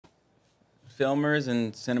filmers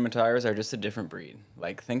and cinematographers are just a different breed.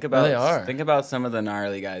 Like think They are. about some of the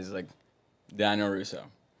gnarly guys like Daniel Russo,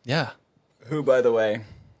 Yeah. who, by the way,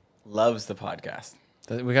 loves the podcast.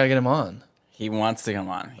 We gotta get him on. He wants to come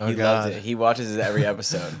on. Oh, He God. loves it. He watches every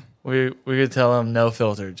episode. We could tell him no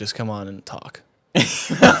filter, just come on and talk.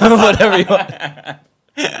 Whatever you want.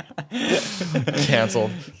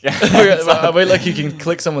 Canceled. Wait, look, you can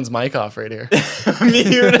click someone's mic off right here.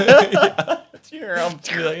 Mute.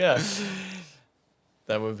 Yeah.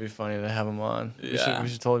 That would be funny to have him on. Yeah. We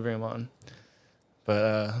should totally bring him on.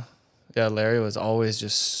 But yeah, Larry was always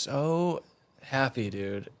just so happy,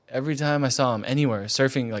 dude. Every time I saw him anywhere,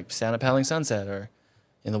 surfing, like stand-up paddling Sunset or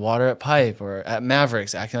in the water at Pipe or at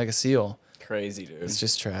Mavericks, acting like a seal. Crazy, dude. It's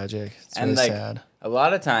just tragic. It's and really like sad. a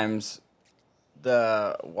lot of times,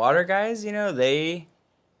 the water guys, you know, the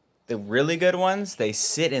really good ones, they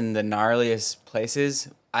sit in the gnarliest places.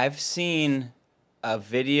 I've seen a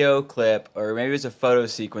video clip, or maybe it's a photo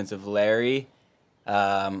sequence of Larry.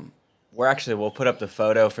 We'll put up the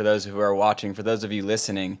photo for those who are watching. For those of you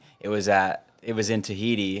listening, it was in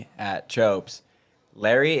Tahiti at Chopes.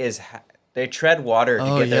 Larry they tread water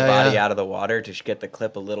to get their body out of the water to get the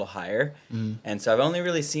clip a little higher. And so I've only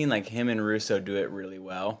really seen like him and Russo do it really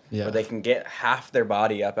well. Yeah. Where they can get half their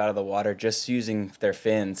body up out of the water just using their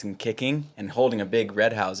fins and kicking and holding a big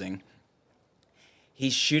red housing.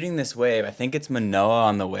 He's shooting this wave. I think it's Manoa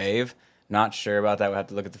on the wave. Not sure about that. We'll have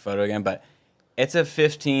to look at the photo again. But it's a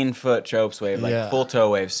 15-foot Chopes wave, like full tow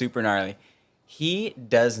wave, super gnarly. He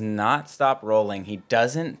does not stop rolling. He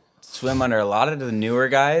doesn't swim under. A lot of the newer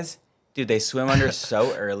guys, dude, they swim under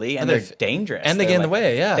so early, and they're dangerous. And they get in the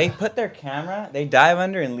way, yeah. They put their camera, they dive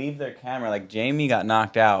under and leave their camera. Like Jamie got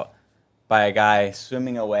knocked out by a guy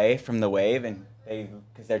swimming away from the wave, and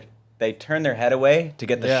they turn their head away to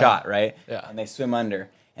get the shot, right? Yeah. And they swim under,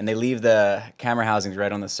 and they leave the camera housings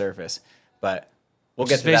right on the surface. But we'll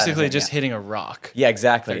get to that. Basically just hitting a rock. Yeah,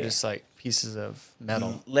 exactly. They're just like pieces of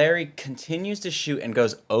metal. Larry continues to shoot and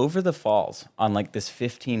goes over the falls on like this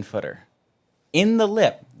 15-footer. In the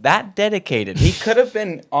lip. That dedicated. He could have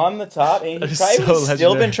been on the top, and he probably would have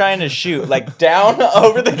still been trying to shoot like down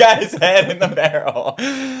over the guy's head in the barrel.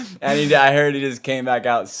 And I heard he just came back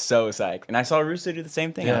out so psyched. And I saw Russo do the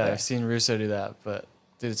same thing out Yeah, there. I've seen Russo do that. But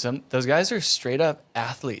dude, those guys are straight up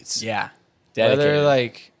athletes. Yeah. Dedicated. Whether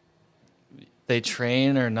like they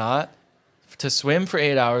train or not, to swim for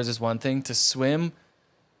 8 hours is one thing. To swim,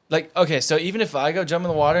 like, okay, so even if I go jump in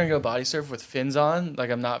the water and go body surf with fins on, like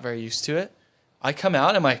I'm not very used to it, I come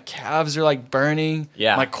out and my calves are like burning.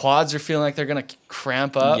 Yeah. My quads are feeling like they're going to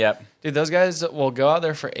cramp up. Yep. Dude, those guys will go out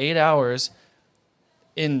there for 8 hours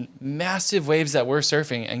in massive waves that we're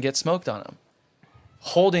surfing and get smoked on them,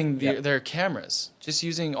 holding their cameras, just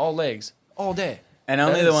using all legs all day. And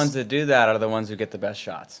only the ones that do that are the ones who get the best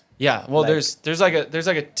shots. Yeah, well, there's like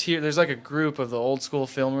a tier, there's like a group of the old school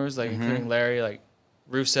filmers, like including Larry, like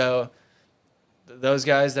Russo, those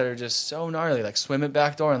guys that are just so gnarly, like swim it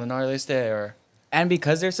backdoor on the gnarliest day, or. And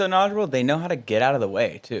because they're so knowledgeable, they know how to get out of the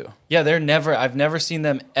way too. Yeah, I've never seen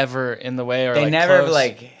them ever in the way, or they like never close.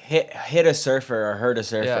 like hit a surfer or hurt a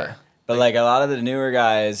surfer. Yeah. But like a lot of the newer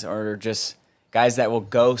guys, or just guys that will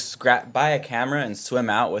go buy a camera and swim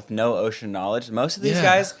out with no ocean knowledge. Most of these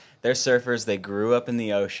guys, they're surfers. They grew up in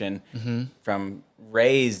the ocean, from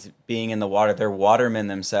raised being in the water. They're watermen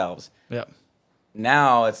themselves. Yep.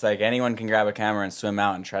 Now it's like anyone can grab a camera and swim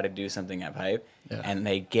out and try to do something at Pipe. Yeah. And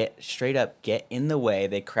they get in the way.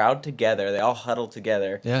 They crowd together. They all huddle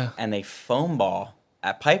together. Yeah. And they foam ball.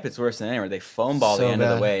 At Pipe, it's worse than anywhere. They foam ball So the end of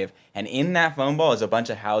bad. the wave. And in that foam ball is a bunch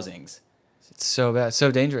of housings. It's so bad,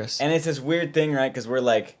 so dangerous. And it's this weird thing, right? Because we're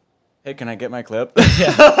like, hey, can I get my clip?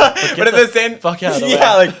 Yeah. But at the same fuck out of the way.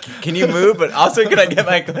 Yeah, like, can you move? But also, can I get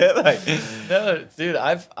my clip? Like, No, dude,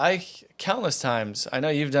 I countless times, I know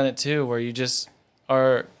you've done it too, where you just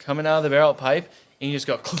are coming out of the barrel pipe and you just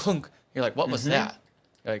go clunk. You're like, what was that?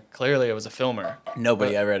 Like, clearly it was a filmer.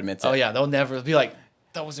 nobody ever admits it. Oh yeah, they'll never be like,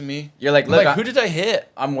 that wasn't me. You're like, I'm look, like, who did I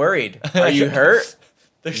hit? I'm worried. Are you hurt?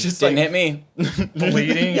 They're just Didn't like hit me.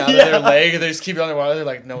 bleeding out of their leg. They just keep it underwater. They're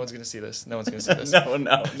like, no one's gonna see this. No one's gonna see this. No.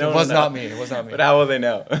 It was not me. It was not me. But how will they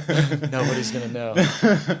know? Nobody's gonna know.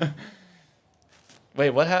 Wait,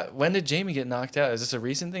 when did Jamie get knocked out? Is this a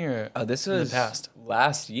recent thing or This in was the past?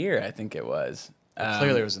 last year, I think it was.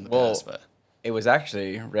 Clearly it was in the past, but it was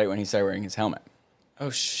actually right when he started wearing his helmet. oh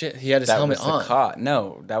shit, he had his helmet was the on.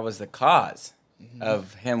 No, that was the cause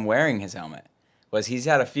of him wearing his helmet. Was he's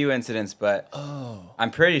had a few incidents, but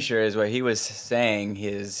I'm pretty sure is what he was saying.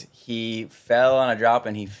 He fell on a drop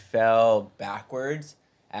and he fell backwards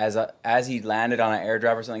as he landed on an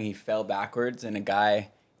airdrop or something. He fell backwards, and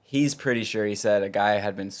he's pretty sure he said a guy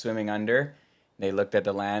had been swimming under, They looked at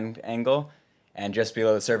the land angle, and just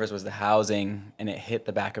below the surface was the housing, and it hit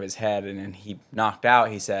the back of his head, and then he knocked out,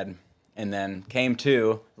 he said, and then came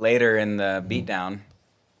to later in the beatdown,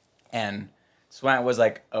 and Swant was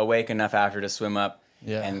like awake enough after to swim up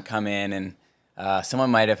and come in, and someone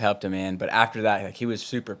might have helped him in, but after that, like, he was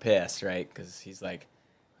super pissed, right? Because he's like,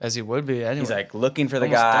 as he would be anyway. He's like looking for the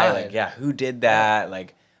Almost guy, died. like, yeah, who did that?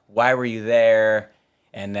 Like, why were you there?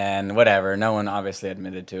 And then whatever, no one obviously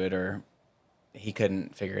admitted to it, or he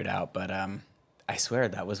couldn't figure it out. But I swear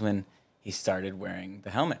that was when he started wearing the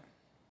helmet.